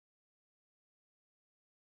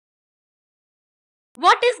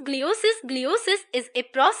What is gliosis? Gliosis is a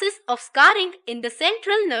process of scarring in the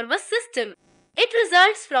central nervous system. It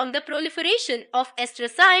results from the proliferation of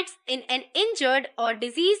astrocytes in an injured or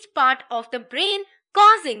diseased part of the brain,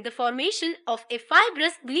 causing the formation of a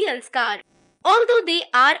fibrous glial scar. Although they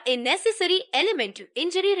are a necessary element to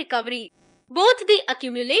injury recovery, both the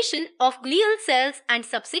accumulation of glial cells and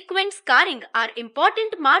subsequent scarring are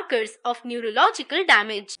important markers of neurological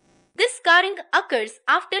damage. This scarring occurs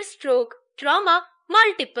after stroke, trauma,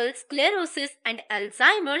 multiple sclerosis, and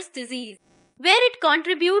Alzheimer's disease, where it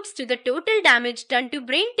contributes to the total damage done to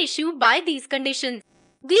brain tissue by these conditions.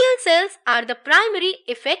 Glial cells are the primary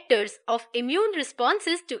effectors of immune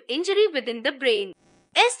responses to injury within the brain.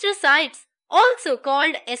 Astrocytes, also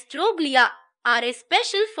called astroglia, are a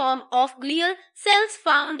special form of glial cells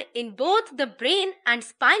found in both the brain and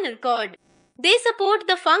spinal cord. They support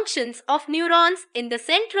the functions of neurons in the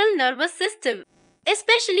central nervous system,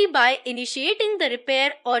 especially by initiating the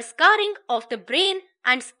repair or scarring of the brain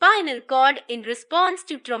and spinal cord in response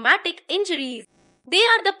to traumatic injuries. They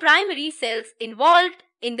are the primary cells involved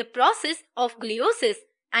in the process of gliosis,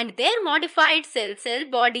 and their modified cell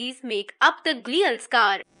bodies make up the glial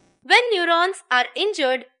scar. When neurons are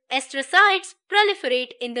injured, astrocytes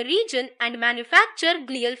proliferate in the region and manufacture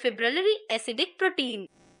glial fibrillary acidic protein.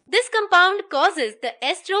 This compound causes the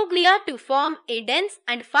astroglia to form a dense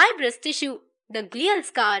and fibrous tissue, the glial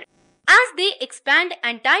scar. As they expand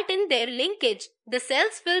and tighten their linkage, the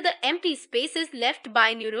cells fill the empty spaces left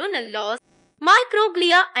by neuronal loss.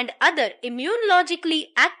 Microglia and other immunologically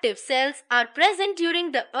active cells are present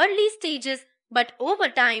during the early stages, but over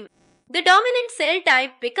time, the dominant cell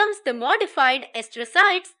type becomes the modified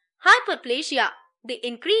astrocytes. Hyperplasia, the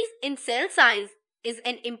increase in cell size, is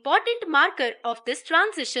an important marker of this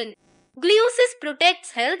transition. Gliosis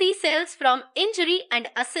protects healthy cells from injury and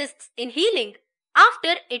assists in healing.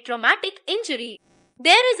 After a traumatic injury,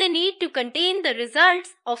 there is a need to contain the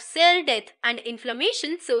results of cell death and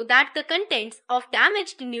inflammation so that the contents of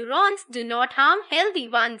damaged neurons do not harm healthy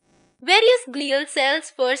ones. Various glial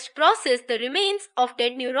cells first process the remains of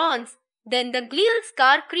dead neurons. Then the glial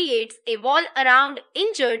scar creates a wall around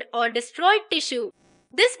injured or destroyed tissue.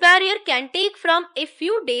 This barrier can take from a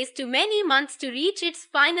few days to many months to reach its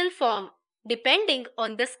final form, depending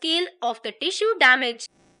on the scale of the tissue damage.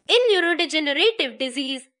 In neurodegenerative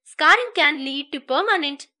disease, scarring can lead to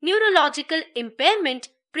permanent neurological impairment,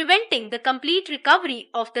 preventing the complete recovery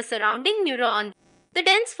of the surrounding neurons. The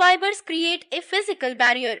dense fibers create a physical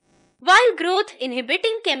barrier, while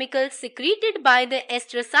growth-inhibiting chemicals secreted by the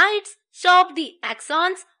astrocytes stop the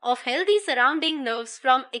axons of healthy surrounding nerves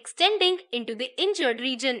from extending into the injured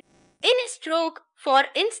region. In a stroke, for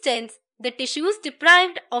instance, the tissues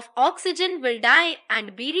deprived of oxygen will die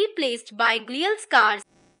and be replaced by glial scars.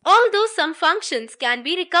 Although some functions can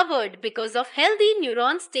be recovered because of healthy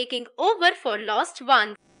neurons taking over for lost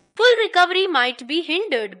ones, full recovery might be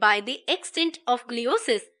hindered by the extent of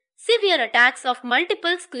gliosis. Severe attacks of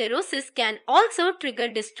multiple sclerosis can also trigger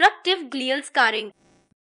destructive glial scarring.